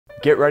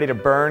Get ready to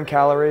burn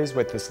calories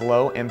with this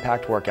low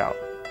impact workout.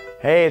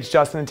 Hey, it's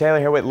Justin and Taylor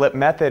here with Lip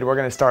Method. We're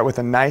gonna start with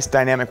a nice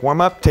dynamic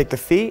warm up. Take the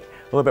feet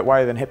a little bit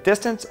wider than hip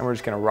distance, and we're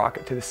just gonna rock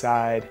it to the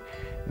side,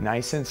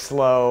 nice and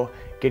slow,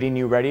 getting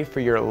you ready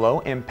for your low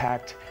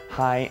impact,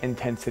 high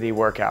intensity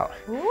workout.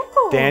 Ooh.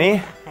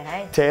 Danny,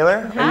 hey.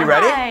 Taylor, are you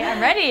ready? Hi,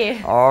 I'm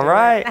ready. All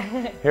right,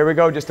 here we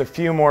go, just a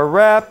few more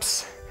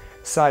reps,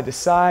 side to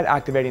side,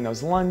 activating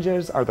those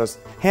lunges, or those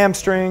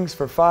hamstrings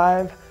for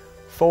 5,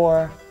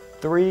 4,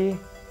 3,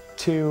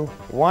 2,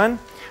 1.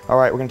 All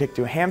right, we're gonna take it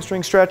to a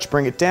hamstring stretch,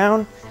 bring it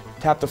down,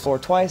 tap the floor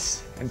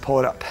twice, and pull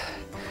it up.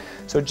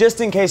 So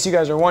just in case you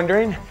guys are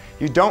wondering,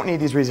 you don't need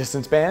these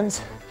resistance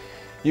bands.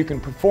 You can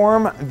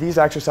perform these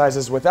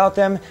exercises without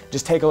them.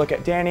 Just take a look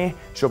at Danny.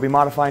 She'll be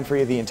modifying for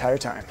you the entire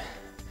time.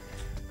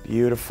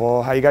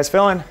 Beautiful. How you guys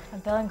feeling?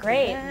 I'm feeling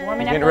great.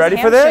 Warming up Getting those ready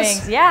for this?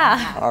 hamstrings.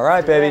 Yeah. All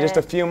right, baby, just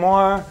a few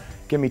more.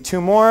 Give me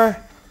 2 more.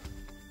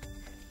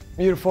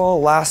 Beautiful,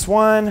 last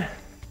one.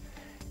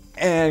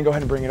 And go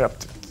ahead and bring it up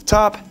to the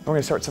top. We're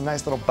gonna start some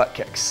nice little butt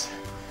kicks.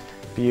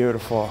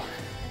 Beautiful.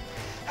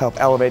 Help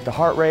elevate the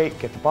heart rate,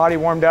 get the body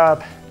warmed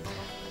up.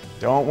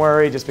 Don't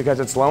worry, just because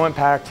it's low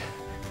impact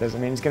doesn't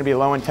mean it's gonna be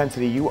low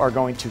intensity. You are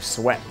going to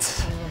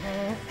sweat.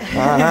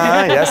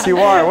 Yes, you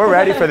are. We're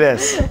ready for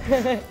this.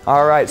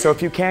 All right, so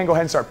if you can, go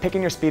ahead and start picking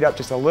your speed up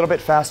just a little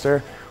bit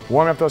faster.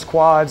 Warming up those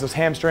quads, those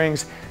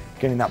hamstrings,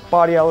 getting that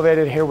body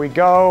elevated. Here we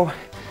go.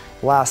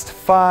 Last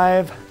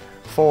 5,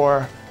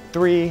 4,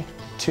 3,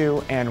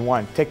 2, and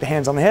 1. Take the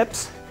hands on the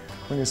hips.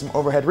 We're gonna do some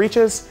overhead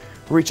reaches.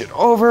 Reach it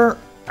over,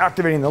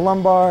 activating the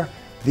lumbar,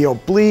 the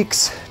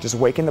obliques, just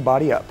waking the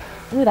body up.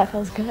 Ooh, that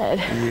feels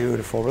good.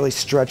 Beautiful. Really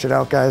stretch it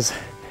out, guys.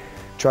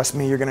 Trust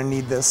me, you're gonna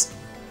need this.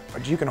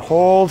 But you can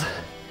hold,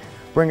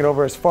 bring it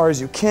over as far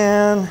as you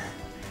can.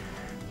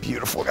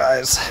 Beautiful,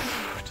 guys.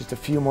 Just a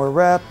few more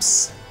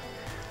reps.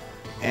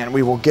 And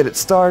we will get it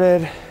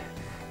started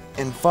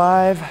in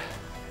 5,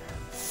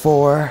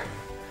 4,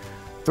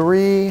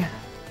 3,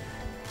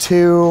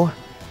 2,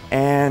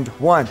 and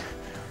 1.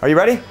 Are you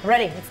ready?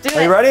 Ready, let's do it.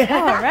 Are you ready?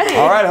 Yeah, I'm ready.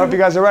 All right, I hope you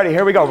guys are ready.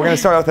 Here we go. We're gonna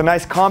start with a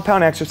nice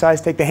compound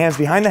exercise. Take the hands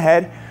behind the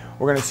head.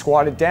 We're gonna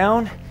squat it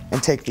down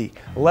and take the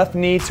left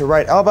knee to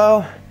right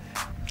elbow.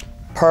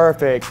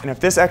 Perfect. And if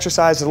this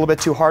exercise is a little bit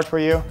too hard for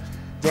you,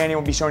 Danny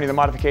will be showing you the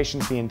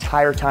modifications the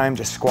entire time.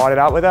 Just squat it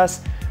out with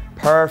us.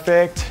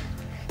 Perfect.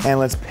 And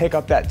let's pick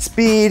up that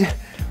speed.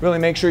 Really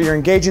make sure you're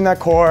engaging that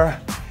core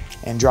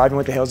and driving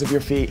with the heels of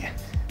your feet.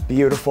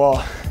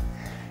 Beautiful.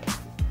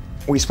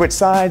 We switch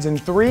sides in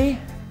 3,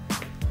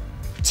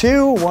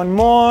 2, 1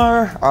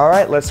 more. All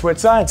right, let's switch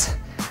sides.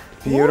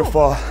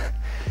 Beautiful.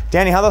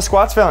 Danny, how those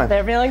squats feeling?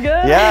 They're feeling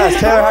good. Yes,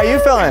 Taylor, how you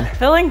feeling?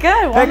 Feeling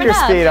good, Pick your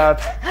speed up.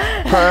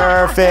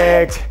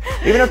 Perfect.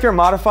 Even if you're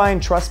modifying,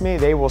 trust me,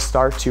 they will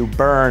start to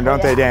burn,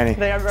 don't they, Danny?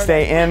 They are burning.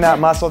 Stay in that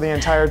muscle the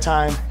entire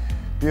time.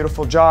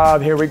 Beautiful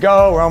job. Here we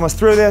go. We're almost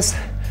through this.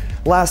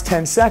 Last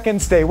 10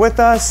 seconds. Stay with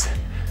us.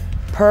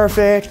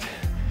 Perfect.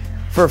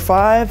 For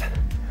 5,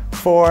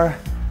 4,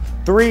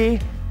 3,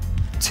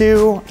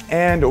 2,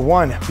 and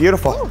 1.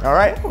 Beautiful. All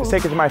right, let's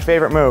take it to my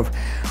favorite move.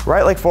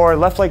 Right leg forward,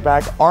 left leg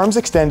back, arms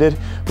extended.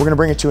 We're gonna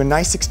bring it to a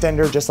nice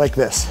extender just like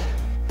this.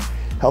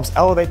 Helps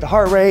elevate the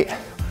heart rate,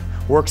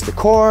 works the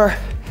core,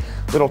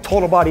 little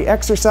total body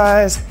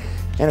exercise.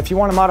 And if you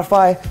wanna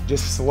modify,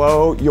 just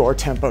slow your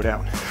tempo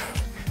down.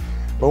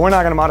 But we're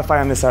not gonna modify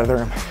on this side of the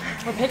room.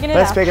 We're picking it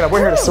Let's up. pick it up. We're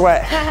here to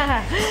sweat.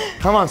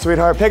 Come on,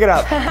 sweetheart, pick it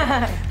up.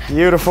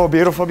 Beautiful,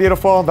 beautiful,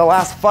 beautiful. The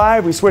last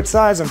 5, we switch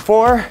sides in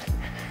 4,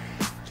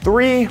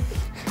 3,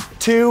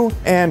 2,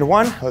 and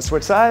 1. Let's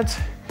switch sides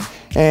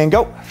and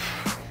go.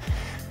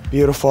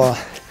 Beautiful.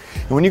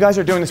 And when you guys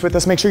are doing this with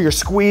us, make sure you're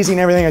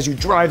squeezing everything as you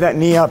drive that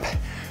knee up,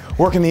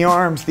 working the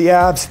arms, the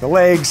abs, the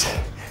legs,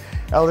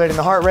 elevating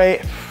the heart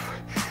rate.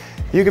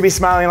 You could be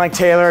smiling like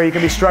Taylor, you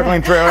could be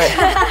struggling through it.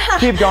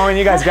 Keep going,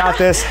 you guys got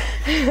this.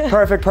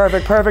 Perfect,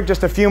 perfect, perfect.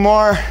 Just a few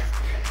more.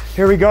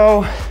 Here we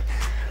go.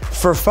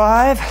 For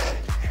 5,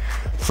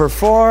 for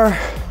 4,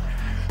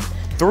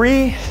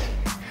 3,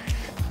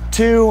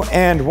 2,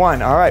 and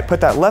 1. All right,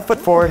 put that left foot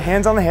forward,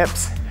 hands on the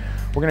hips.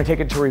 We're gonna take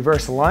it to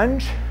reverse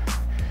lunge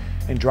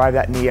and drive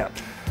that knee up.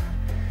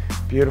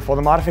 Beautiful.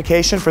 The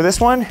modification for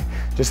this one,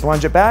 just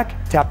lunge it back,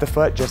 tap the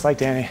foot just like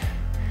Danny.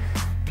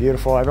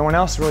 Beautiful. Everyone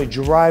else, really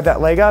drive that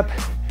leg up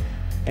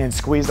and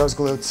squeeze those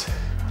glutes.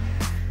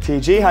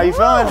 TG, how you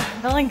feeling?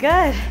 Feeling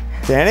good.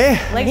 Danny?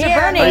 Legs are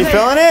burning. Are you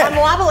feeling it? I'm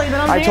wobbly, but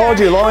I'm I told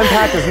you, low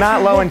impact is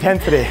not low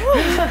intensity.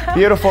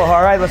 Beautiful.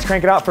 All right, let's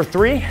crank it out for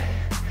 3,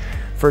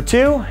 for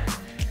 2,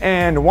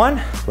 and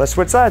 1. Let's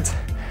switch sides.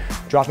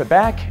 Drop it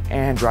back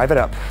and drive it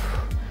up.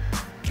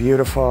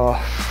 Beautiful.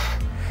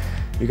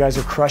 You guys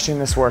are crushing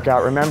this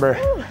workout.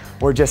 Remember,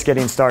 we're just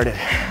getting started.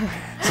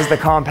 This is the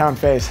compound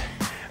phase.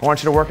 I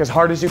want you to work as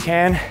hard as you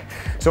can.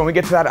 So when we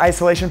get to that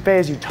isolation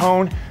phase, you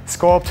tone,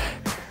 sculpt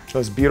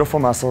those beautiful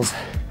muscles.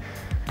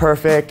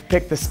 Perfect.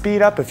 Pick the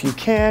speed up if you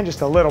can,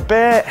 just a little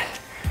bit.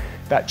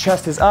 That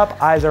chest is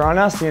up, eyes are on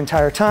us the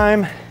entire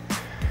time.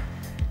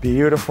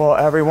 Beautiful,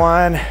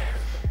 everyone.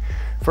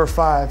 For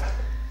 5,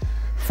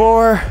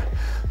 4,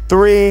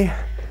 3,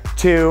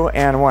 2,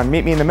 and 1.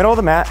 Meet me in the middle of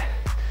the mat.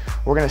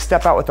 We're gonna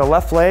step out with the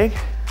left leg.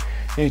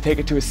 And you take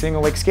it to a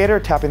single leg skater,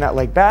 tapping that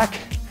leg back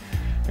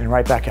and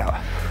right back out.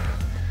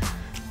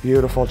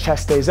 Beautiful,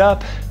 chest stays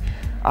up,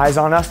 eyes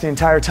on us the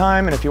entire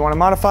time. And if you wanna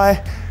modify,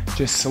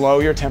 just slow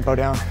your tempo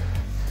down.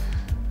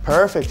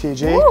 Perfect,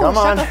 TG, come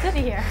on.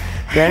 Here.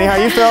 Danny, how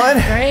you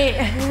feeling? Great.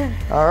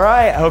 All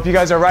right, I hope you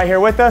guys are right here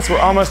with us. We're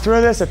almost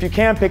through this. If you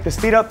can, pick the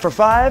speed up for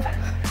 5,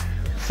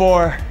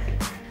 4,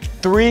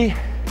 3,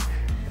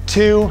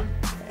 2,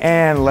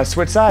 and let's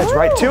switch sides.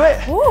 Right to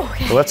it.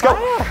 Okay. So let's go.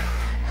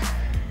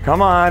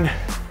 Come on.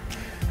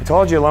 I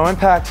told you, low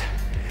impact,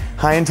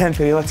 high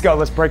intensity. Let's go,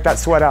 let's break that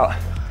sweat out.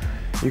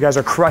 You guys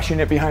are crushing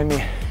it behind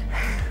me.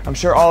 I'm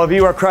sure all of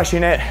you are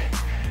crushing it.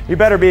 You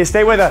better be,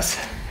 stay with us.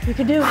 You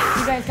can do it.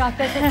 You guys got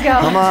this, let's go.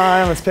 Come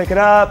on, let's pick it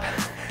up.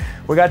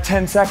 We got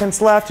 10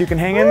 seconds left, you can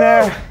hang in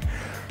there.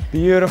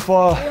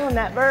 Beautiful. Feeling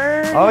that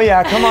burn. Oh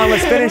yeah, come on,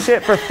 let's finish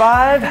it for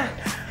 5,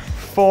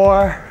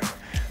 4,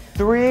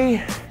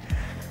 3,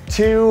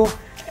 2,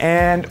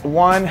 and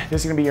 1.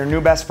 This is gonna be your new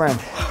best friend.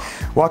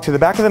 Walk to the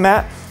back of the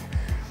mat.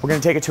 We're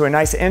gonna take it to a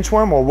nice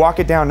inchworm. We'll walk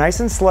it down nice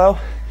and slow,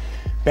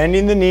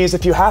 bending the knees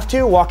if you have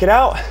to, walk it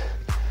out.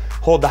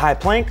 Hold the high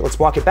plank, let's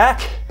walk it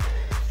back.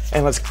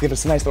 And let's give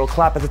us a nice little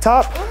clap at the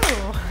top.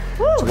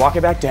 Let's walk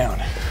it back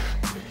down.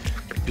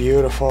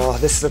 Beautiful,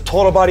 this is a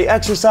total body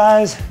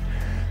exercise.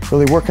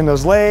 Really working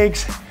those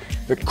legs,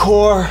 the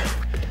core,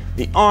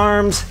 the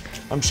arms.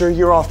 I'm sure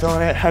you're all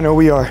feeling it, I know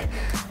we are.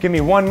 Give me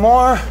one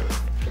more.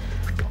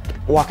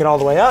 Walk it all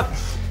the way up.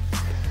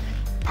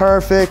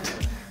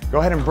 Perfect. Go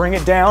ahead and bring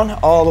it down,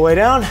 all the way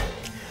down.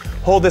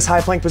 Hold this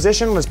high plank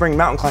position. Let's bring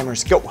mountain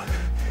climbers, go.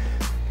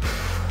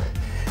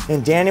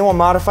 And Danny will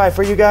modify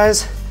for you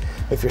guys.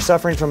 If you're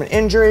suffering from an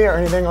injury or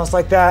anything else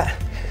like that,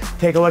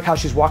 take a look how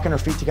she's walking her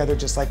feet together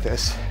just like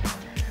this.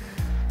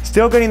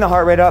 Still getting the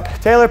heart rate up.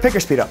 Taylor, pick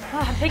your speed up. Oh,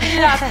 I'm picking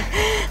it up.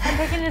 I'm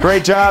picking it up.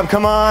 Great job,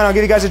 come on. I'll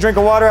give you guys a drink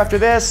of water after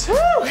this. Woo.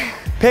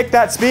 Pick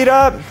that speed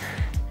up.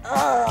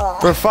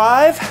 For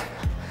 5,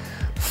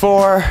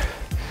 4,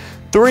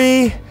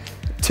 3,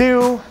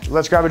 2,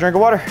 let's grab a drink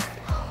of water.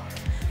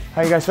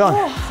 How you guys feeling?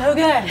 Oh, so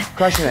good.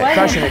 Crushing it,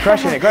 crushing it,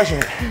 crushing it, crushing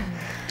it.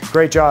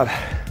 Great job.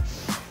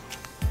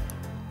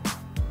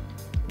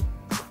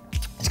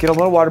 Let's get a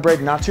little water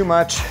break, not too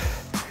much.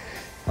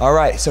 All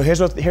right, so here's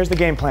the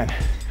game plan.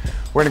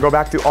 We're gonna go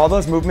back through all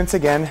those movements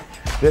again.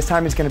 This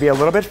time it's gonna be a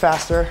little bit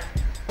faster,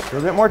 a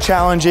little bit more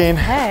challenging.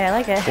 Hey, I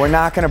like it. We're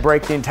not gonna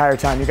break the entire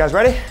time. You guys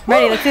ready?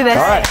 Ready, let's do this.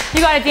 All right.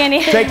 You got it,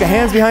 Danny. Take the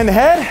hands behind the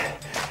head,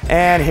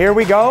 and here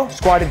we go.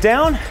 Squat it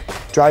down,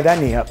 drive that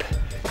knee up.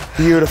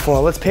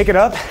 Beautiful, let's pick it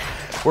up.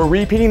 We're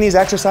repeating these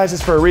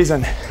exercises for a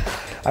reason.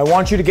 I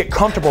want you to get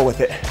comfortable with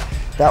it.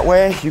 That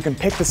way you can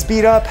pick the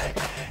speed up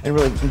and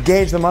really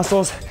engage the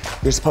muscles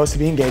you're supposed to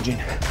be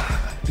engaging.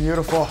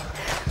 Beautiful,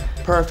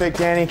 perfect,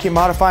 Danny, keep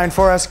modifying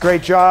for us,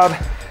 great job.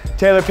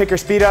 Taylor, pick your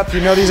speed up,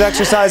 you know these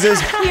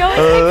exercises.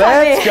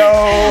 Let's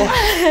go.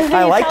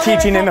 I like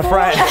teaching in the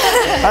front.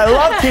 I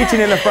love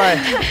teaching in the front.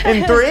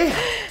 In 3,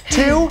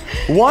 2,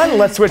 1,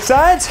 let's switch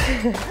sides.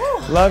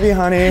 Love you,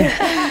 honey.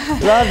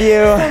 Love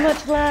you. So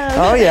much love.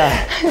 Oh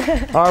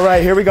yeah. All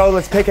right, here we go,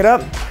 let's pick it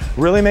up.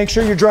 Really make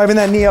sure you're driving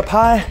that knee up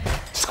high,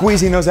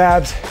 squeezing those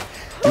abs.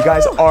 You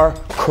guys are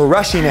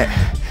crushing it.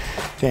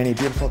 Danny,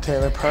 beautiful,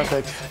 Taylor,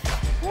 perfect.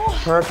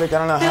 Perfect, I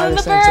don't know how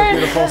this thing's so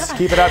beautiful.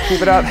 Keep it up,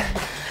 keep it up.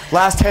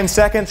 Last 10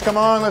 seconds, come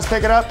on, let's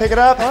pick it up, pick it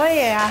up. Oh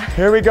yeah.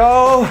 Here we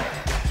go.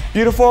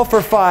 Beautiful,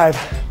 for 5,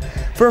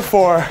 for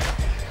 4,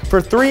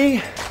 for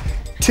 3,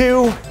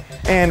 2,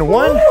 and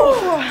 1. Woo.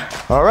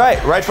 All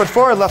right, right foot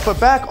forward, left foot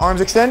back,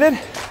 arms extended.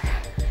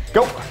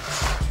 Go.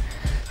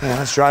 And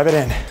let's drive it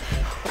in.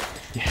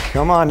 Yeah,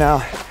 come on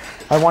now.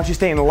 I want you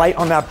staying light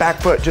on that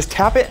back foot. Just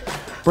tap it,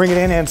 bring it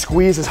in, and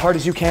squeeze as hard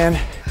as you can.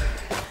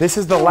 This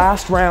is the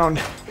last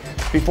round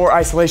before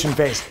isolation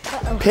phase.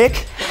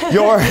 Pick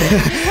your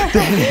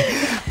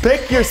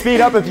pick your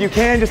speed up if you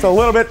can, just a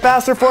little bit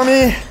faster for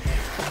me.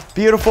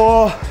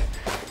 Beautiful.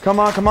 Come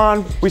on, come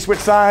on. We switch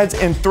sides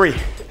in 3,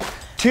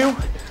 2,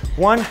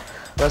 1.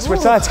 Let's switch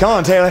sides. Come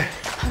on, Taylor.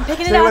 I'm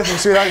picking Stay it up. with me,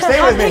 sweetheart.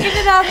 Stay with me. I'm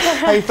picking it up.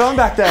 How you feeling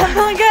back there? I'm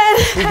feeling good.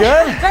 You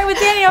good? Right with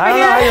Danny over I don't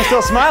here. know how you're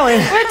still smiling.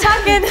 We're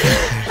talking.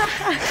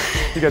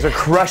 You guys are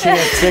crushing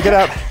it. Pick it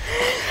up.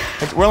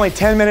 We're only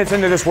 10 minutes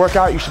into this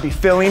workout. You should be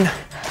feeling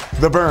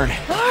the burn.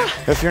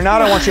 If you're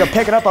not, I want you to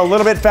pick it up a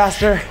little bit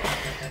faster.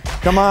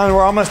 Come on,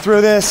 we're almost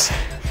through this.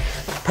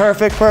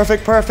 Perfect,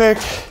 perfect,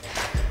 perfect.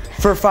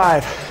 For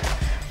 5,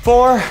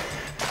 4,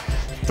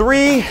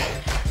 3,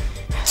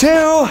 2,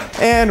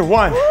 and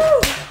 1.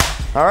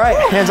 All right,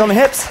 hands on the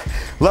hips.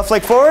 Left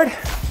leg forward,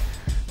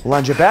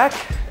 lunge it back,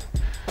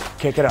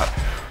 kick it up.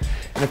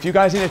 And if you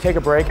guys need to take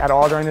a break at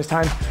all during this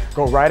time,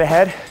 go right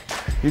ahead.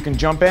 You can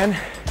jump in,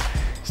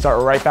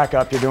 start right back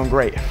up. You're doing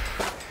great.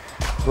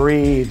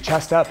 Breathe,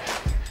 chest up.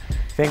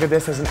 Think of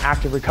this as an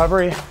active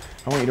recovery.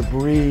 I want you to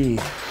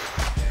breathe.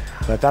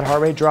 Let that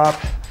heart rate drop.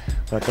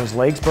 Let those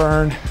legs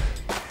burn.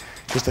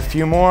 Just a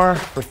few more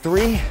for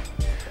 3,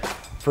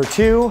 for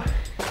 2,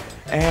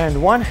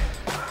 and 1.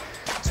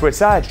 Switch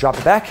sides, drop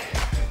it back.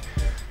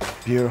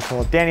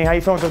 Beautiful. Danny, how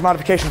you feeling with those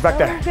modifications back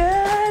there?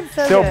 Good.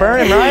 So Still good.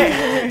 burning,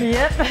 right?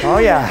 Yep. Oh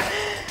yeah.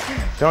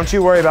 Don't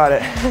you worry about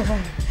it.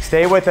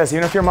 Stay with us.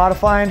 Even if you're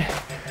modifying,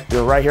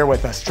 you're right here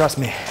with us. Trust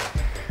me.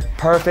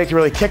 Perfect. You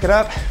really kick it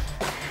up.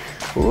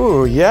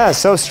 Ooh, yeah.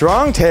 So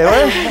strong,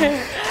 Taylor.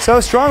 So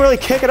strong. Really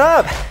kick it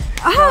up.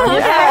 Oh,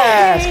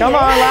 yes. Come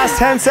on. Last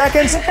 10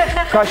 seconds.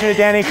 Crushing it,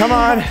 Danny. Come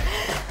on.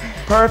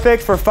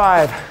 Perfect for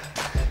 5,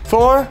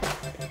 4,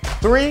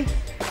 3,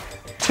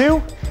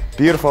 2.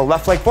 Beautiful.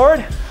 Left leg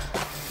forward.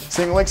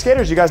 Single leg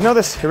skaters. You guys know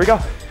this. Here we go.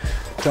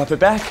 Drop it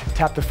back.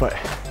 Tap the foot.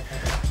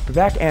 Drop it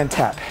back and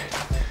tap.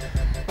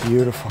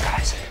 Beautiful,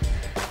 guys.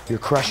 You're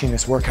crushing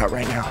this workout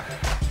right now.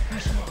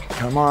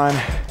 Come on.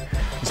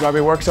 That's why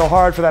we work so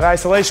hard for that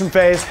isolation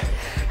phase.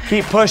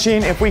 Keep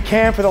pushing. If we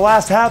can for the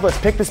last half, let's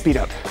pick the speed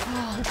up.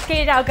 Oh, let's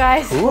skate it out,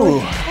 guys. Ooh.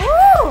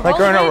 Like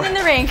rollerblades in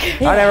the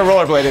rink. I never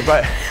rollerbladed,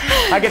 but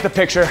I get the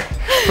picture.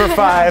 For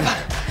 5,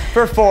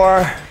 for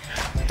 4,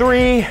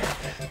 3,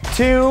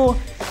 2,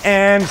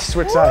 and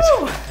switch sides.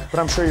 But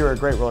I'm sure you're a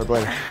great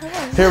rollerblader.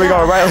 Here we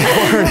go, right leg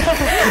forward.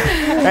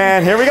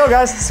 And here we go,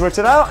 guys. Switch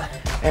it out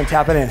and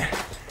tap it in.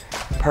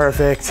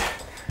 Perfect.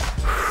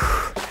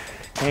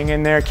 Hang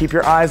in there, keep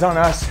your eyes on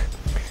us.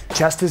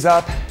 Chest is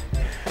up,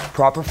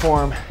 proper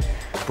form.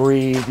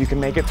 Breathe, you can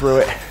make it through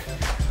it.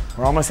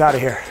 We're almost out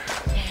of here.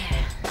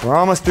 We're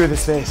almost through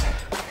this phase.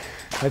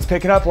 Let's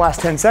pick it up,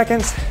 last 10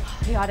 seconds.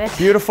 You got it.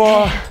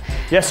 Beautiful.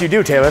 Yes, you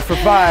do, Taylor. For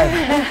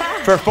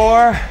 5, for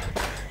 4,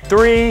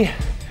 3,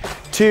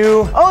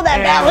 2. Oh,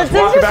 that balance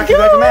walk is it back to the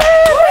back of the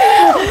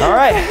mat. All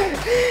right.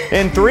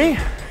 In 3,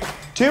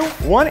 2,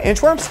 1,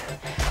 inchworms.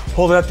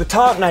 Hold it at the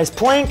top, nice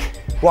plank.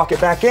 Walk it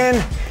back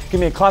in. Give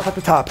me a clap at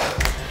the top.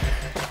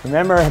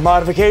 Remember,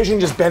 modification,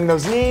 just bend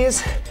those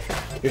knees.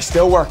 You're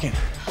still working.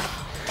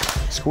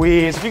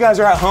 Squeeze. If you guys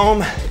are at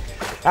home,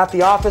 at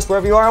the office,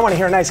 wherever you are, I want to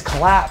hear a nice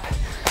clap.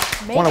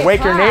 I want to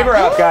wake your neighbor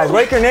up, guys.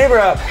 Wake your neighbor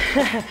up.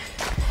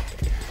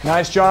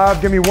 Nice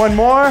job. Give me one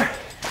more.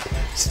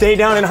 Stay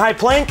down in high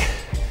plank.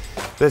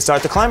 Let's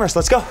start the climbers.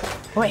 Let's go.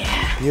 Oh,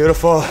 yeah.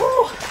 Beautiful.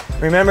 Ooh.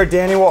 Remember,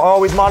 Danny will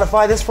always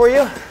modify this for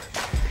you.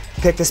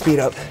 Pick the speed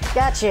up.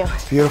 Got you.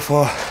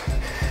 Beautiful.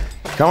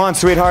 Come on,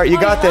 sweetheart. You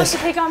got this.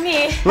 Pick on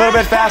me. A little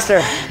bit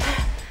faster.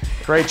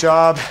 Great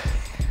job.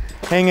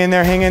 Hang in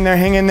there, hang in there,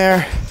 hang in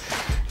there.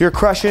 You're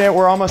crushing it.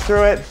 We're almost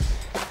through it.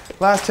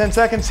 Last 10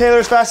 seconds. Taylor,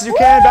 as fast as you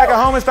can. Back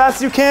at home as fast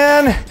as you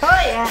can.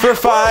 Oh, yeah. For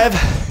 5,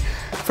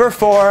 for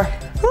 4,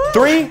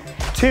 3,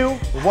 2,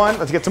 1.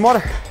 Let's get some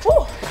water.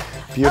 Woo.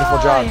 Beautiful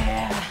job.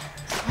 Yeah.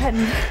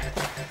 Sweating.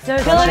 So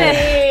Crushing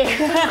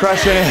it.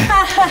 Crushing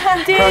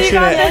it. Dude, Crushing you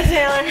got it. this,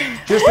 Taylor.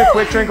 Just a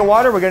quick drink of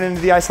water. We're getting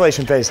into the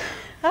isolation phase.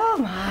 Oh,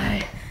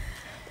 my.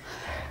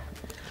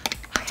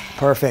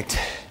 Perfect.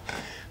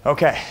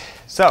 Okay,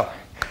 so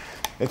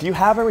if you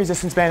have a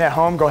resistance band at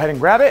home, go ahead and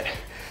grab it.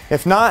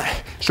 If not,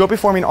 she'll be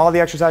performing all the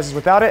exercises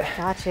without it.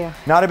 Got you.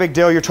 Not a big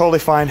deal, you're totally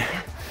fine.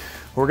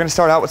 We're gonna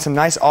start out with some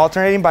nice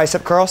alternating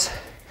bicep curls.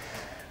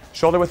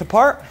 Shoulder width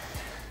apart.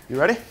 You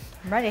ready?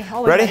 I'm ready.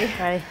 Always Ready?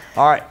 Ready.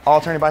 All right,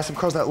 alternating bicep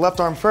curls, that left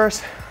arm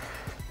first.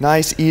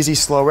 Nice, easy,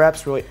 slow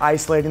reps, really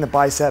isolating the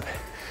bicep,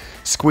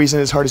 squeezing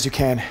it as hard as you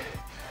can.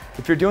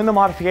 If you're doing the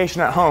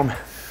modification at home,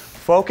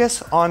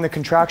 focus on the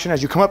contraction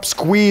as you come up,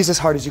 squeeze as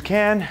hard as you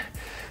can.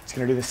 It's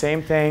gonna do the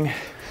same thing.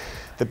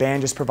 The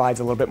band just provides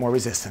a little bit more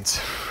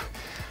resistance.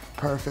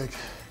 Perfect.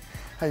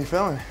 How you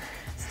feeling?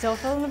 Still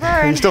feeling the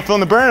burn. You still feeling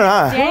the burn,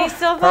 huh? Danny's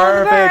still feeling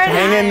the burn. Perfect,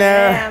 hang in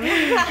there.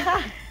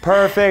 Damn.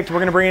 Perfect, we're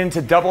gonna bring it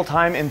into double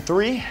time in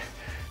 3,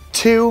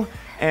 2,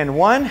 and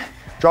 1.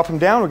 Drop them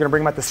down, we're gonna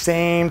bring them at the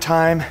same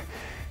time.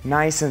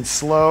 Nice and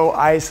slow,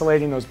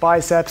 isolating those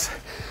biceps,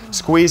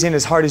 squeezing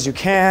as hard as you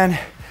can.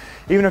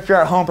 Even if you're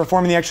at home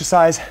performing the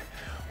exercise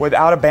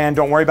without a band,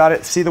 don't worry about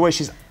it. See the way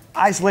she's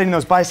isolating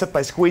those biceps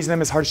by squeezing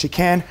them as hard as she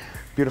can.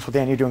 Beautiful,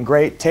 Dan, you're doing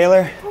great.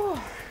 Taylor,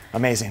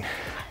 amazing.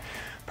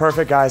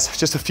 Perfect, guys.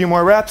 Just a few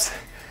more reps.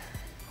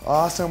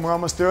 Awesome, we're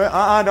almost through it.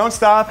 Don't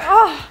stop.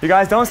 You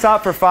guys don't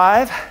stop for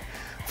 5,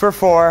 for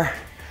 4,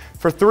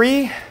 for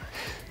 3,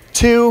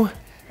 2,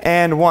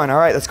 and 1. All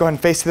right, let's go ahead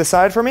and face to the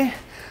side for me.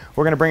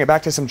 We're gonna bring it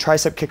back to some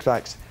tricep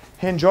kickbacks.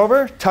 Hinge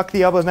over, tuck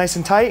the elbows nice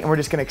and tight, and we're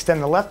just gonna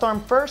extend the left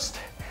arm first,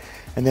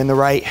 and then the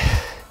right.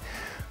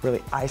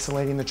 Really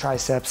isolating the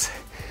triceps,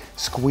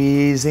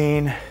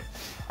 squeezing.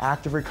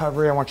 Active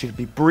recovery, I want you to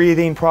be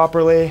breathing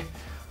properly.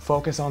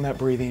 Focus on that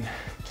breathing.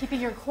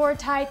 Keeping your core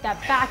tight, that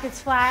back is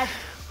flat.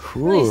 Ooh.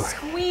 Really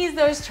squeeze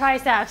those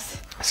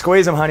triceps.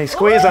 Squeeze them, honey,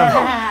 squeeze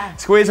them.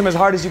 Squeeze them as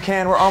hard as you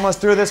can. We're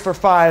almost through this for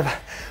 5,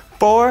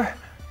 4,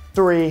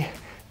 3,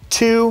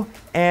 2,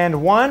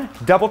 and 1.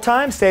 Double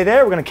time, stay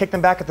there. We're gonna kick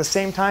them back at the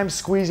same time,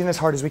 squeezing as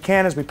hard as we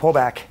can as we pull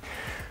back.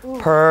 Ooh.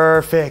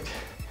 Perfect.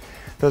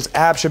 Those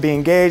abs should be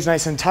engaged,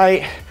 nice and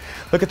tight.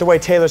 Look at the way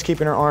Taylor's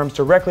keeping her arms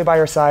directly by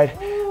her side.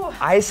 Ooh.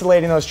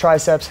 Isolating those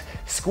triceps,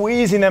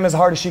 squeezing them as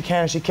hard as she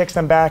can as she kicks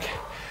them back.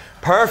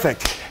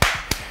 Perfect.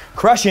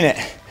 Crushing it.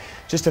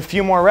 Just a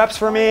few more reps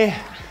for me.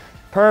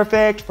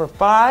 Perfect. For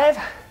 5,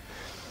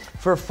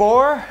 for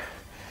 4,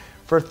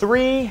 for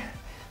 3,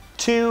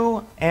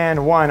 2,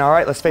 and 1. All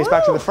right, let's face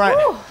back to the front.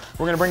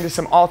 We're gonna bring to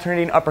some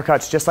alternating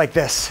uppercuts, just like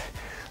this.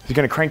 You're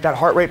gonna crank that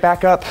heart rate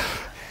back up.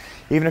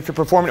 Even if you're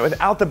performing it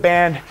without the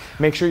band,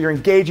 make sure you're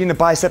engaging the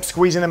biceps,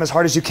 squeezing them as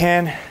hard as you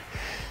can.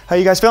 How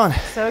you guys feeling?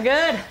 So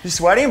good. You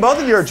sweating? Both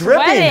of you are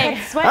dripping.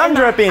 Sweating I'm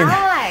dripping.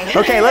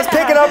 Okay, let's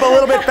pick it up a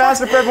little bit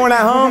faster for everyone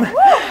at home.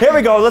 Here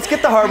we go. Let's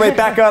get the heart rate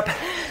back up.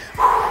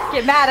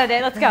 Get mad at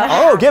it. Let's go.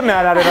 Oh, get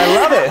mad at it. I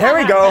love it. Here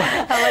we go.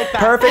 I like that.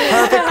 Perfect,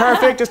 perfect,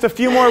 perfect. Just a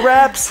few more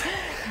reps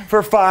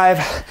for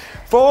 5,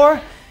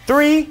 4,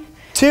 3,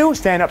 2.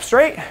 Stand up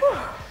straight.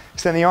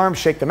 Extend the arms,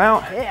 shake them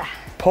out. Yeah.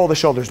 Pull the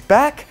shoulders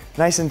back,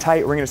 nice and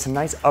tight. We're gonna do some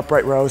nice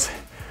upright rows.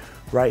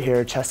 Right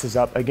here, chest is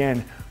up.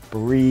 Again,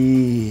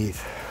 breathe.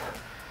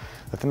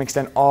 Let them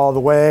extend all the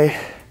way.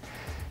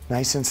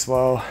 Nice and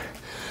slow.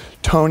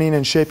 Toning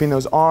and shaping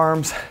those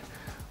arms.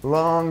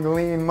 Long,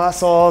 lean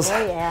muscles.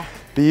 Oh yeah.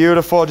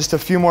 Beautiful, just a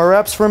few more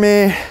reps for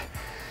me.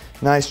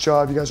 Nice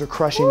job, you guys are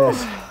crushing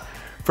this.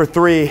 For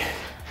 3,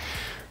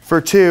 for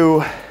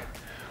 2,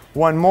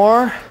 1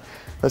 more.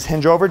 Let's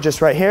hinge over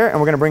just right here, and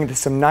we're gonna bring it to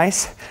some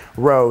nice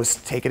rows.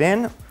 Take it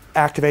in,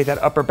 activate that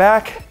upper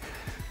back,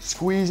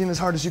 squeezing as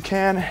hard as you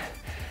can.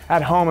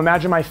 At home,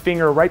 imagine my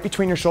finger right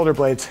between your shoulder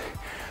blades.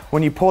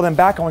 When you pull them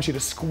back, I want you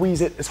to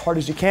squeeze it as hard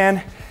as you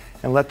can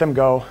and let them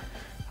go.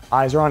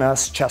 Eyes are on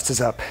us, chest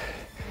is up.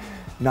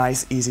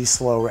 Nice, easy,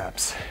 slow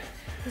reps.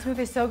 This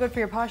move is so good for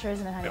your posture,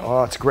 isn't it, honey?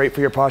 Oh, it's great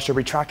for your posture,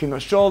 retracting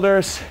those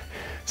shoulders,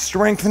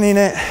 strengthening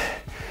it.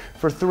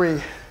 For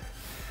 3,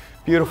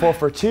 beautiful.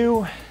 For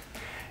 2,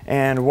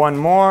 and 1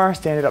 more.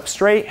 Stand it up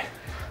straight.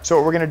 So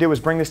what we're gonna do is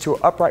bring this to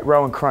an upright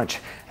row and crunch.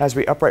 As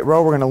we upright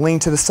row, we're gonna lean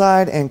to the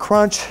side and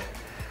crunch,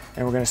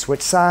 and we're gonna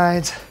switch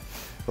sides,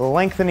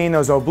 lengthening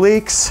those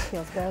obliques.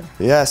 Feels good.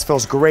 Yes,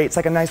 feels great. It's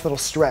like a nice little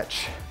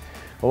stretch.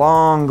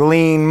 Long,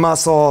 lean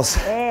muscles.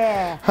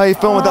 Yeah. How you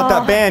feeling without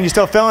that band? You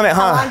still feeling it,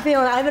 huh? I'm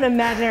feeling, I have an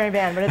imaginary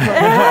band, but it's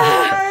working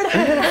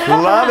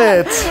hard. Love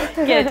it.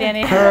 Get it,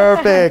 Danny.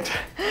 Perfect.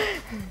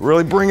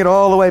 Really bring it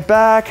all the way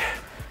back.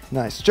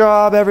 Nice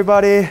job,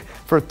 everybody.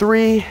 For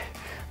 3,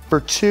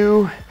 for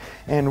 2,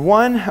 and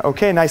 1.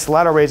 Okay, nice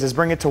lateral raises.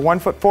 Bring it to 1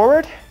 foot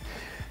forward.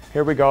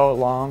 Here we go.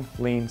 Long,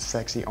 lean,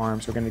 sexy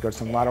arms. We're gonna go to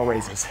some lateral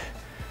raises.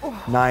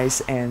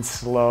 Nice and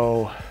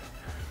slow.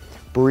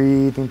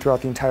 Breathing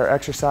throughout the entire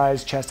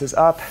exercise. Chest is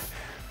up,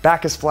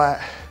 back is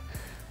flat.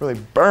 Really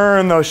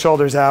burn those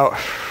shoulders out.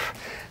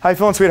 How you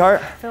feeling,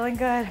 sweetheart? Feeling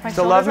good. My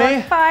Still love shoulders are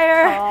me? on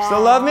fire.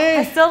 Still love me?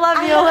 I still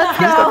love you. Let's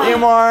go. Just a few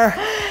more.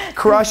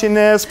 Crushing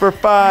this for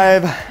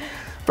 5,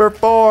 for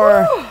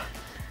 4,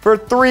 for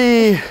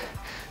 3,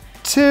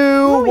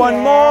 2, 1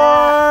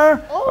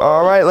 more.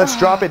 All right, let's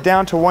drop it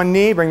down to 1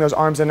 knee. Bring those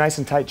arms in nice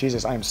and tight.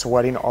 Jesus, I am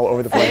sweating all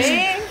over the place.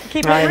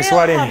 Keep I it am real,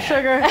 sweating. Pop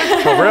Sugar.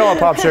 For real,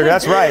 Pop Sugar,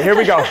 that's right. Here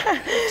we go.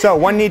 So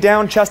 1 knee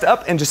down, chest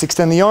up, and just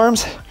extend the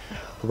arms.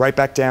 Right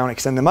back down,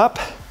 extend them up.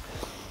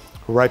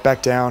 Right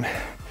back down.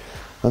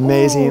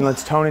 Amazing.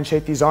 Let's tone and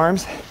shape these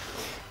arms,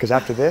 because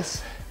after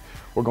this,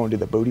 we're going to do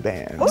the booty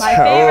bands. My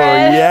favorite.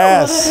 Oh,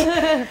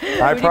 yes.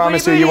 I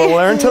promise you, you will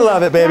learn to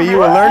love it, baby. You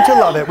will learn to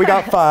love it. We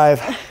got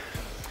 5.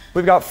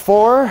 We've got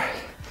 4,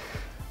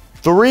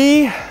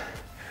 3,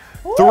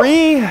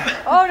 3,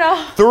 Oh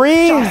no.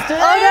 3, Oh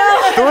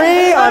no.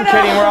 3. I'm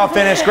kidding, we're all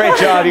finished. Great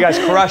job, you guys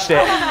crushed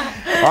it.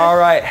 All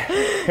right,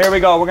 here we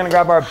go. We're gonna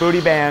grab our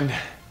booty band.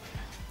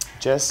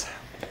 This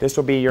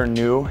will be your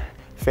new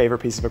favorite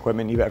piece of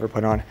equipment you've ever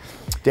put on.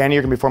 Danny,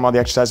 you're gonna perform all the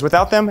exercises.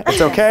 Without them, it's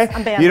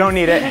okay. You don't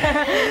need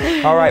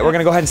it. All right, we're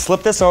gonna go ahead and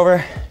slip this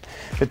over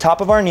the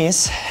top of our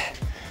knees.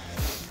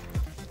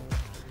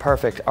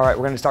 Perfect. All right,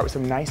 we're gonna start with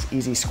some nice,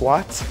 easy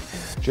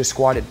squats. Just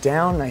squat it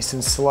down nice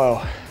and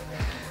slow.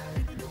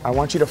 I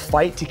want you to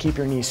fight to keep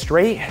your knees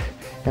straight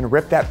and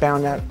rip that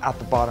band out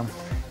the bottom.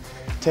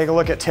 Take a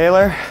look at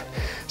Taylor.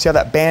 See how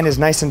that band is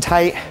nice and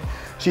tight?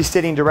 She's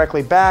sitting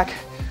directly back.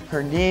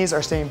 Her knees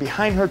are staying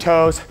behind her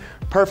toes.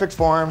 Perfect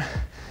form.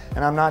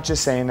 And I'm not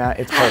just saying that,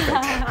 it's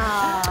perfect.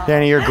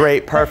 Danny, you're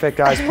great. Perfect,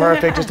 guys,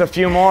 perfect. Just a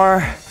few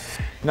more.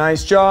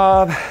 Nice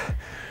job.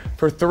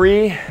 For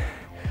 3,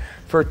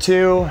 for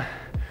 2,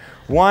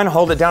 1.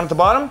 Hold it down at the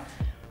bottom.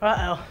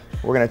 Uh-oh.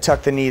 We're gonna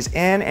tuck the knees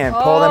in and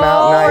pull them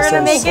out nice and slow. We're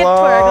gonna make it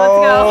twerk.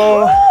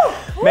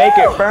 Let's go. Make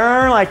it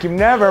burn like you've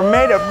never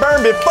made it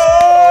burn before.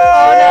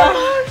 Oh,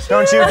 no.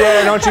 Don't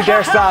you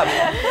dare stop.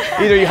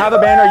 Either you have a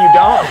band or you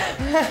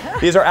don't.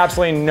 These are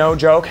absolutely no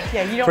joke.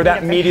 Yeah, you don't For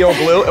that need a medial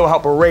glute, it will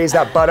help raise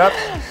that butt up.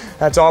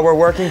 That's all we're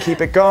working, keep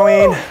it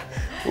going.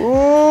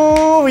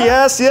 Ooh,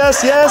 yes,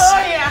 yes, yes. Oh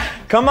yeah.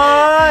 Come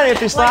on,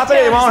 if you stop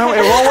it won't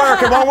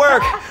work, it won't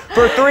work.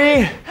 For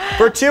 3,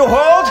 for 2,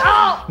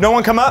 hold. No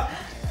one come up.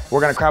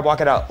 We're gonna crab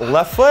walk it out.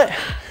 Left foot,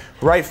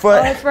 right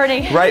foot, it's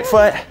burning. right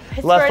foot,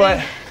 left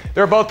burning. foot.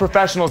 They're both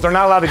professionals, they're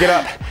not allowed to get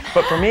up.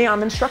 But for me,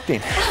 I'm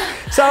instructing.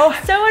 So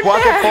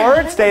walk it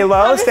forward, stay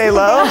low, stay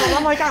low.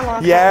 I'm like, I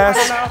lost. Yes,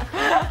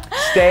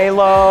 stay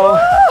low,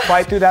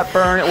 fight through that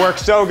burn. It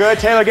works so good.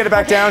 Taylor, get it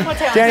back down.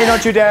 Danny,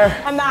 don't you dare.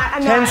 I'm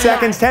not. 10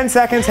 seconds, 10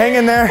 seconds, hang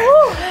in there.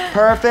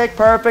 Perfect,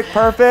 perfect,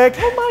 perfect.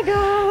 Oh my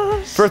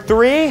gosh. For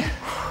 3,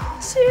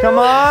 Come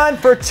on,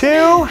 for 2.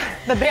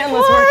 The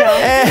bandless workout.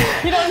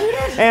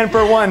 And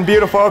for 1,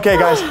 beautiful. Okay,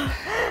 guys,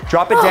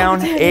 drop it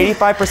down.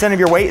 85% of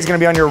your weight is gonna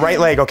be on your right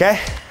leg, okay?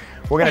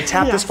 We're gonna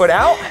tap this foot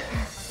out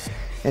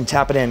and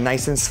tap it in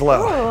nice and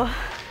slow.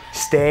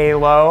 Stay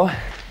low.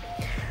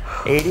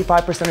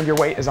 85% of your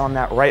weight is on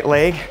that right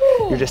leg.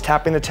 You're just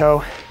tapping the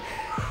toe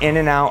in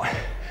and out.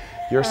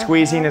 You're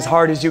squeezing as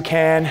hard as you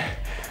can.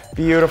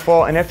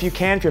 Beautiful. And if you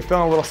can, if you're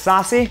feeling a little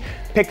saucy,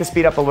 pick the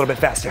speed up a little bit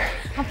faster.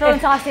 I'm feeling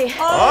saucy.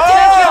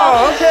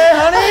 Oh, okay,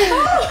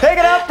 honey. Pick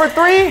it up for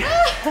 3,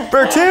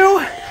 for 2,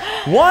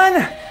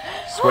 1.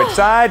 Switch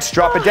sides,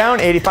 drop it down,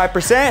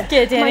 85%. Get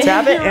it, Danny.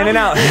 Tap it in and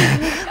out.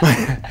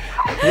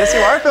 Yes,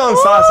 you are feeling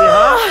saucy,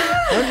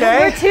 huh? Okay.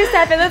 We're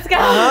 2-stepping, let's go.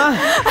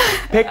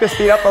 Pick the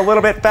speed up a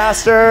little bit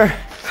faster.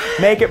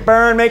 Make it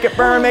burn, make it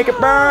burn, make it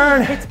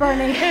burn. It's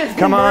burning.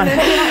 Come on,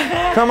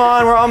 come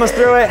on, we're almost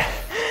through it.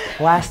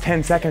 Last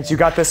 10 seconds, you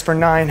got this for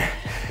 9,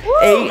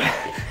 8,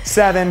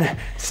 7,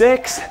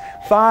 6,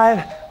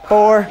 5,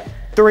 4,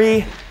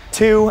 3,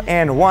 2,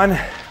 and 1.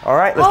 All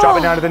right, let's drop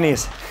it down to the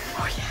knees.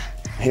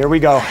 Here we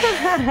go.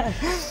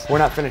 We're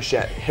not finished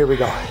yet. Here we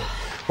go.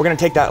 We're gonna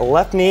take that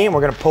left knee and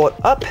we're gonna pull it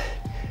up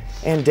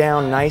and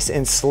down nice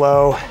and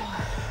slow.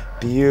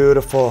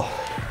 Beautiful.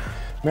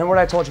 Remember what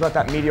I told you about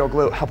that medial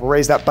glute? Help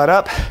raise that butt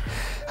up.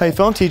 How you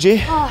feeling,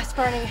 TG? Oh, it's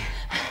burning.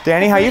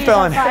 Danny, how you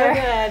feeling?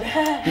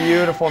 Good.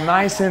 Beautiful,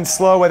 nice and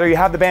slow. Whether you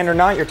have the band or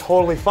not, you're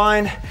totally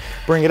fine.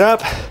 Bring it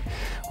up.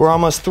 We're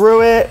almost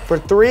through it. For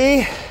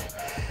 3,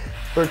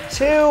 for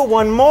 2,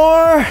 1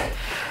 more.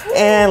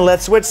 And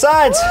let's switch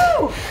sides.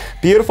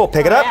 Beautiful,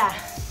 pick it up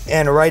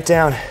and right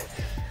down.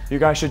 You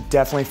guys should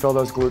definitely feel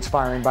those glutes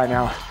firing by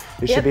now.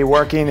 You should be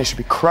working, they should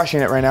be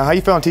crushing it right now. How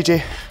you feeling,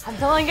 TG? I'm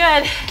feeling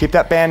good. Keep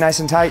that band nice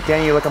and tight.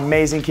 Danny, you look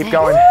amazing, keep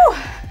going.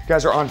 You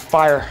guys are on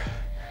fire.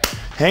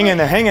 Hang in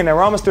there,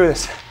 we're almost through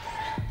this.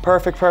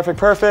 Perfect, perfect,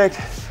 perfect.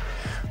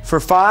 For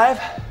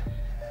 5,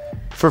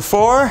 for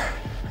 4,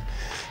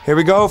 here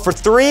we go, for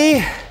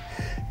 3,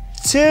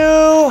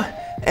 2,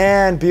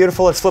 and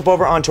beautiful. Let's flip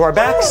over onto our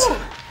backs.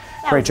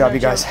 Great job, you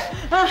guys.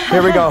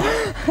 Here we go.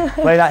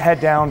 Lay that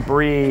head down,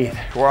 breathe.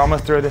 We're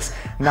almost through this.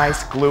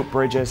 Nice glute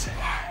bridges.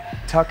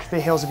 Tuck the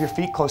heels of your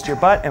feet close to your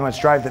butt and let's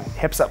drive the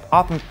hips up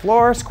off the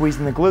floor,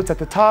 squeezing the glutes at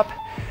the top,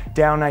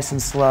 down nice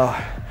and slow.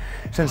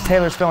 Since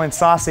Taylor's feeling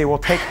saucy, we'll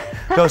take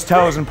those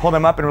toes and pull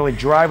them up and really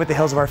drive with the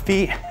heels of our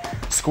feet,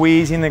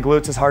 squeezing the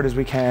glutes as hard as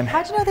we can.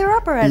 How'd you know they were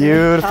up already?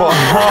 Beautiful.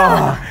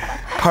 Oh,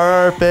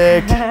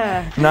 perfect.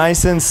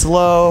 Nice and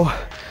slow.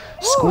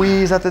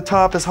 Squeeze at the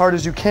top as hard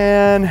as you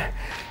can.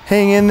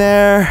 Hang in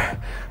there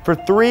for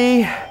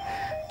 3,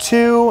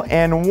 2,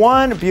 and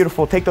 1.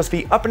 Beautiful. Take those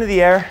feet up into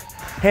the air.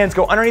 Hands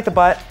go underneath the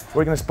butt.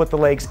 We're gonna split the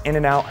legs in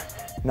and out,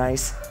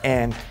 nice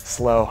and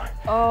slow.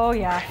 Oh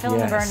yeah, feeling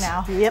the burn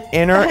now. Yep.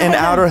 Inner and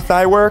outer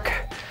thigh work.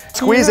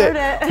 Squeeze it.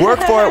 Work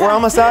for it. We're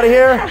almost out of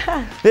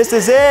here. This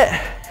is it.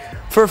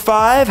 For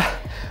 5,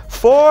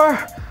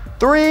 4,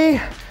 3,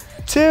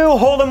 2.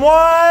 Hold them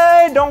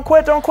wide. Don't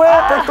quit. Don't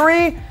quit. For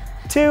 3,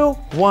 2,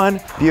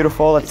 1.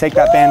 Beautiful. Let's take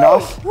that band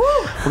off.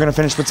 We're gonna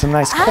finish with some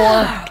nice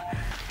core.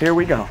 Here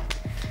we go.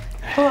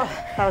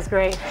 That was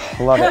great.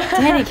 Love it.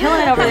 Danny,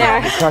 killing it over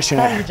there. You're crushing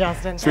Thank you, it.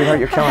 Justin. Sweetheart,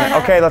 you're killing it.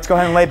 Okay, let's go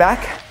ahead and lay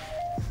back.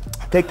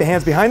 Take the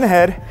hands behind the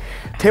head,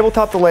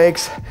 tabletop the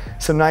legs,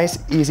 some nice,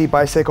 easy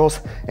bicycles,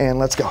 and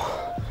let's go.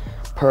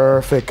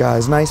 Perfect,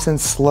 guys. Nice and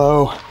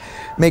slow.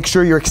 Make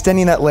sure you're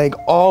extending that leg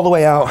all the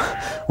way out,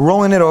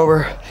 rolling it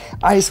over,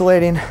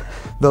 isolating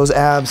those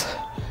abs.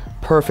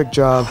 Perfect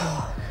job.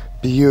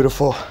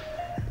 Beautiful.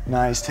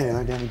 Nice,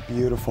 Taylor, Danny,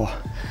 beautiful.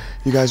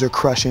 You guys are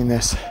crushing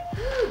this.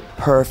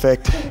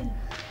 Perfect.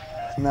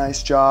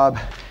 Nice job.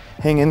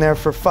 Hang in there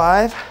for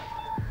 5.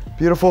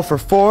 Beautiful for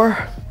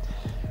 4.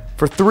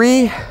 For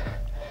 3,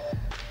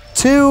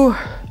 2.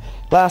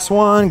 Last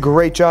one.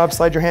 Great job.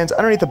 Slide your hands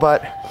underneath the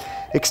butt.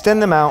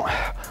 Extend them out.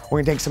 We're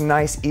gonna take some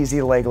nice,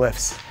 easy leg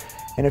lifts.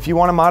 And if you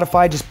wanna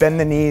modify, just bend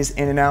the knees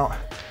in and out,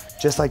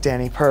 just like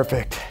Danny.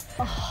 Perfect.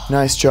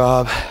 Nice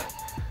job.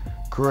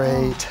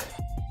 Great.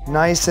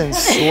 Nice and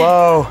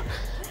slow.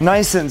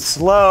 Nice and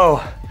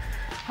slow.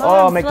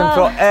 Oh, make them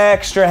feel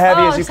extra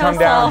heavy as you come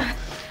down.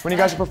 When you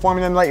guys are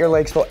performing them, let your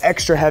legs feel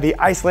extra heavy,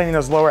 isolating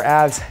those lower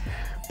abs.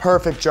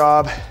 Perfect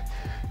job.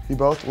 You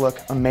both look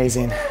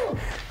amazing.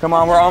 Come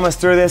on, we're almost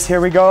through this.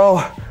 Here we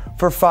go.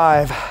 For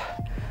 5,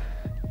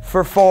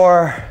 for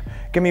 4.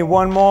 Give me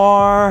 1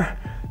 more.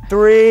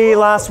 3,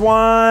 last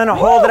one.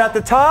 Hold it at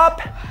the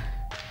top.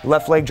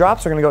 Left leg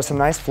drops. We're gonna go some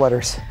nice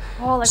flutters.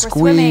 Oh, like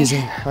Squeezing,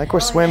 we're swimming. like we're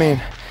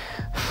swimming.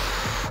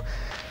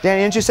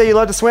 Danny, didn't you say you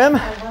love to swim?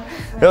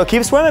 Well,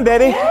 keep swimming,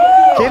 baby.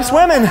 Keep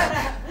swimming.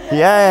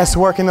 Yes,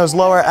 working those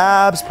lower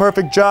abs.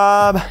 Perfect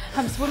job.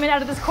 I'm swimming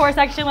out of this core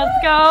section. Let's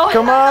go.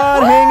 Come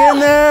on, hang in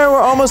there. We're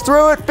almost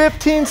through it.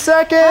 15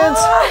 seconds.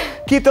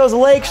 Keep those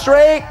legs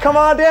straight. Come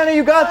on, Danny,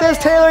 you got this.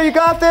 Taylor, you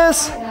got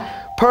this.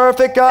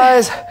 Perfect,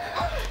 guys.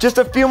 Just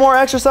a few more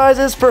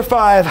exercises for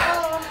 5,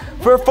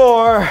 for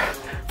 4,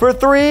 for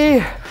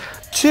 3,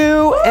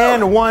 2,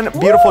 and 1.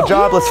 Beautiful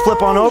job. Let's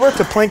flip on over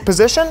to plank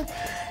position.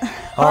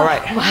 All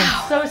right.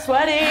 Wow. So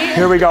sweaty.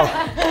 Here we go.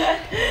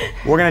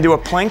 We're gonna do a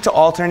plank to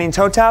alternating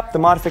toe tap. The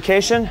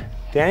modification,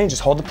 Danny,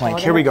 just hold the plank.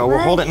 Here we go. We'll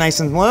hold it nice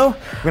and low.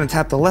 We're gonna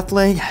tap the left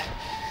leg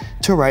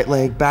to right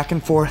leg, back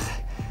and forth,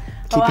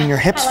 keeping your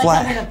hips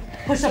flat.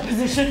 Push-up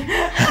position.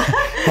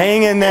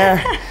 Hang in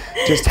there.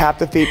 Just tap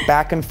the feet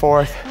back and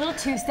forth. A little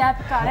two-step,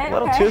 got it. A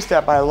little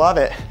two-step, I love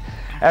it.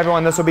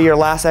 Everyone, this will be your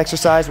last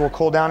exercise. We'll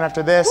cool down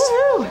after this.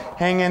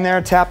 Hang in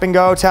there, tap and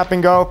go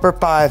for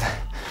 5,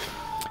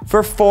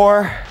 for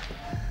 4,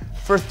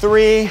 for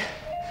 3,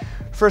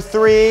 for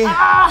 3,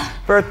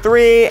 for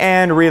 3,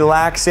 and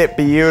relax it.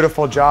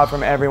 Beautiful job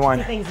from everyone.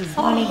 You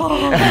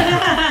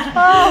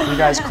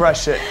guys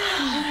crushed it.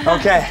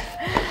 Okay,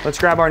 let's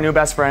grab our new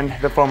best friend,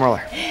 the foam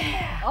roller.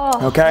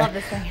 Okay, love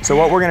this thing. so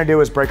what we're gonna do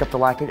is break up the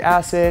lactic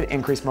acid,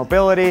 increase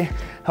mobility,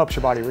 helps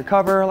your body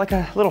recover, like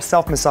a little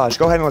self-massage.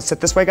 Go ahead and let's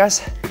sit this way, guys.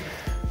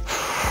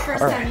 First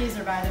time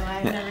user, by the way.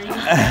 I've never used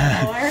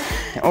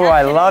it before. Oh,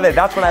 I love it.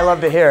 That's what I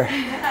love to hear.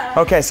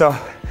 Okay, so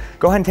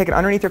go ahead and take it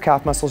underneath your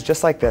calf muscles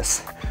just like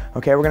this.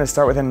 Okay, we're gonna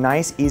start with a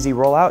nice, easy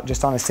rollout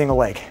just on a single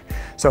leg.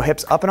 So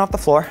hips up and off the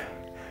floor.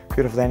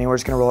 Beautiful, Danny. We're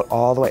just gonna roll it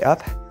all the way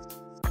up.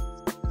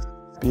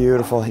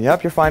 Beautiful.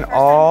 Yep, you're fine.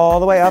 All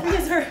the way up.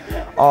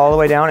 All the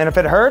way down. And if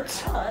it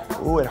hurts,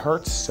 ooh, it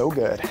hurts so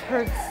good.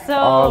 Hurts so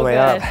All the way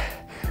good. up.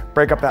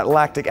 Break up that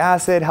lactic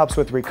acid, helps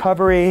with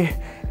recovery,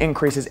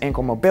 increases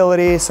ankle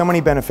mobility, so many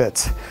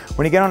benefits.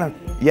 When you get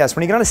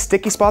on a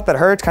sticky spot that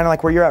hurts, kind of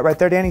like where you're at right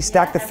there, Danny,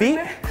 stack the feet,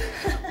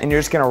 and you're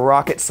just gonna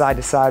rock it side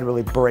to side,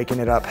 really breaking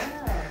it up.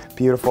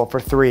 Beautiful, for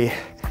 3,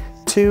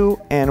 2,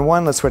 and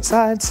 1, let's switch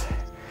sides.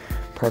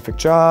 Perfect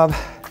job.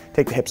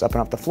 Take the hips up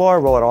and off the floor,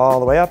 roll it all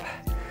the way up,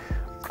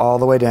 all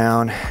the way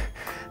down.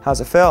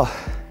 How's it feel?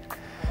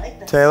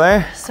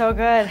 Taylor? So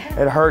good.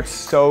 It hurts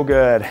so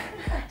good.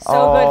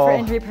 So good for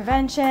injury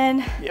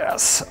prevention.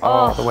 Yes,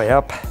 all the way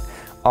up,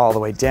 all the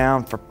way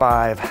down for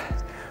 5,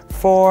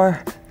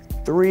 4,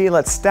 3.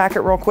 Let's stack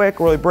it real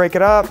quick, really break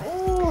it up.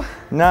 Ooh.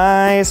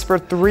 Nice, for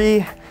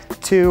 3,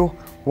 2,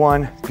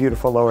 1.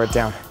 Beautiful, lower it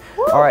down.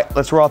 All right,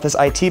 let's roll out this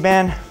IT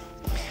band.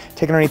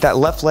 Take it underneath that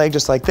left leg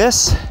just like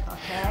this.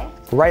 Okay.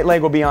 Right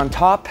leg will be on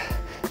top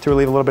to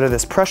relieve a little bit of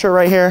this pressure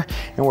right here.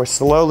 And we're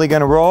slowly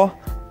gonna roll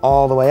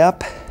all the way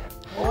up.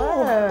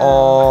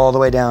 All the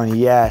way down,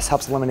 yes.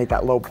 Helps eliminate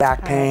that low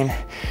back pain.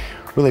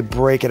 Really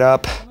break it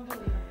up.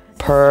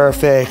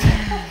 Perfect.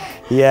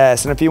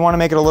 Yes, and if you want to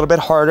make it a little bit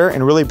harder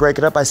and really break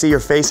it up, I see your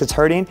face, it's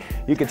hurting.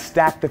 You could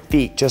stack the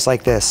feet just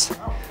like this.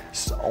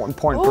 So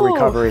important for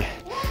recovery.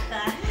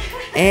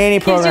 Any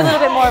Gives you a program. little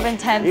bit more of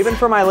intense. Even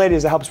for my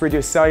ladies, it helps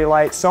reduce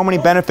cellulite. So many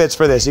benefits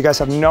for this. You guys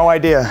have no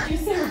idea. You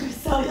say reduce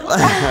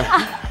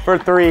cellulite. For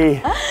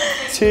 3,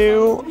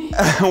 2,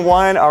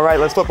 1. All right,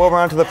 let's flip over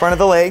onto the front of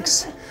the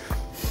legs.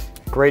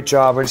 Great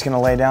job. We're just gonna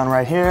lay down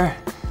right here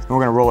and we're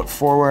gonna roll it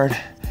forward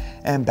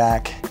and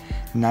back,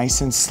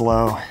 nice and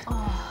slow.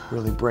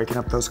 Really breaking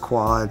up those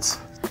quads.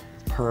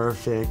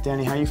 Perfect.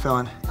 Danny, how you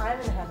feeling? I'm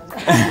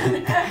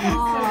in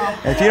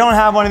heaven. If you don't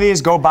have one of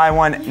these, go buy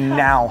one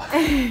now.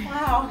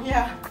 Wow,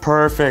 yeah.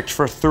 Perfect.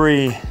 For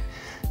 3,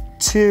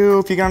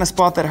 2. If you get on a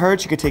spot that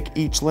hurts, you could take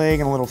each leg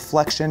and a little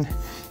flexion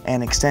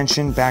and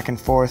extension back and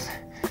forth.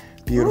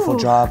 Beautiful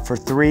job. For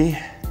 3,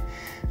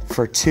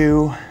 for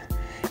 2,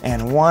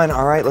 and 1.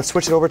 All right, let's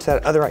switch it over to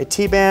that other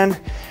IT band,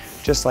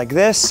 just like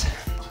this.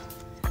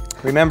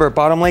 Remember,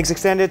 bottom leg's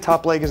extended,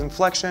 top leg is in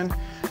flexion.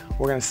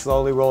 We're gonna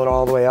slowly roll it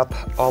all the way up,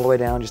 all the way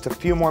down. Just a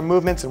few more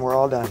movements and we're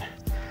all done.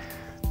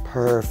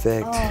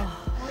 Perfect.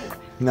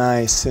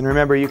 Nice, and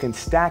remember, you can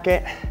stack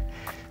it,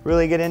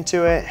 really get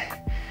into it.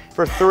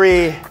 For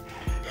 3,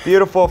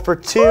 beautiful, for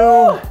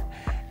 2,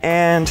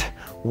 and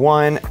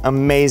 1,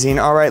 amazing.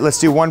 All right, let's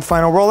do one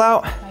final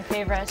rollout. My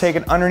favorite. Take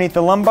it underneath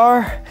the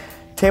lumbar.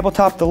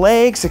 Tabletop the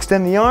legs,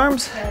 extend the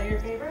arms. Your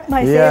favorite?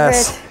 My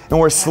Yes, favorite. and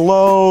we're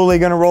slowly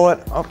gonna roll it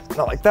up,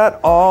 not like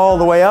that, all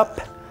the way up,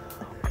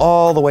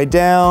 all the way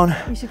down.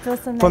 You should feel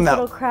some From nice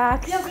that- little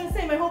cracks. Yeah, I was gonna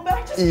say my whole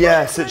back just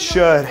Yes, it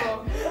should.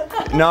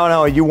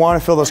 No, you wanna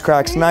feel those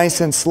cracks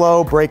nice and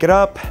slow, break it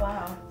up.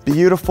 Wow.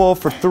 Beautiful,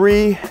 for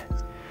 3.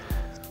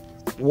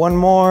 1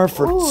 more,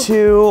 for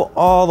 2,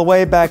 all the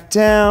way back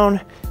down.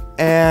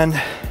 And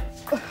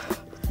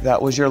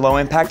that was your low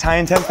impact, high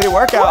intensity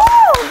workout.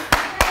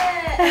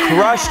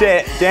 Crushed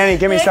it. Danny,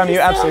 give me some. You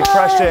absolutely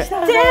crushed it.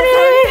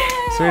 Danny!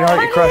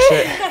 Sweetheart, you crushed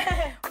it.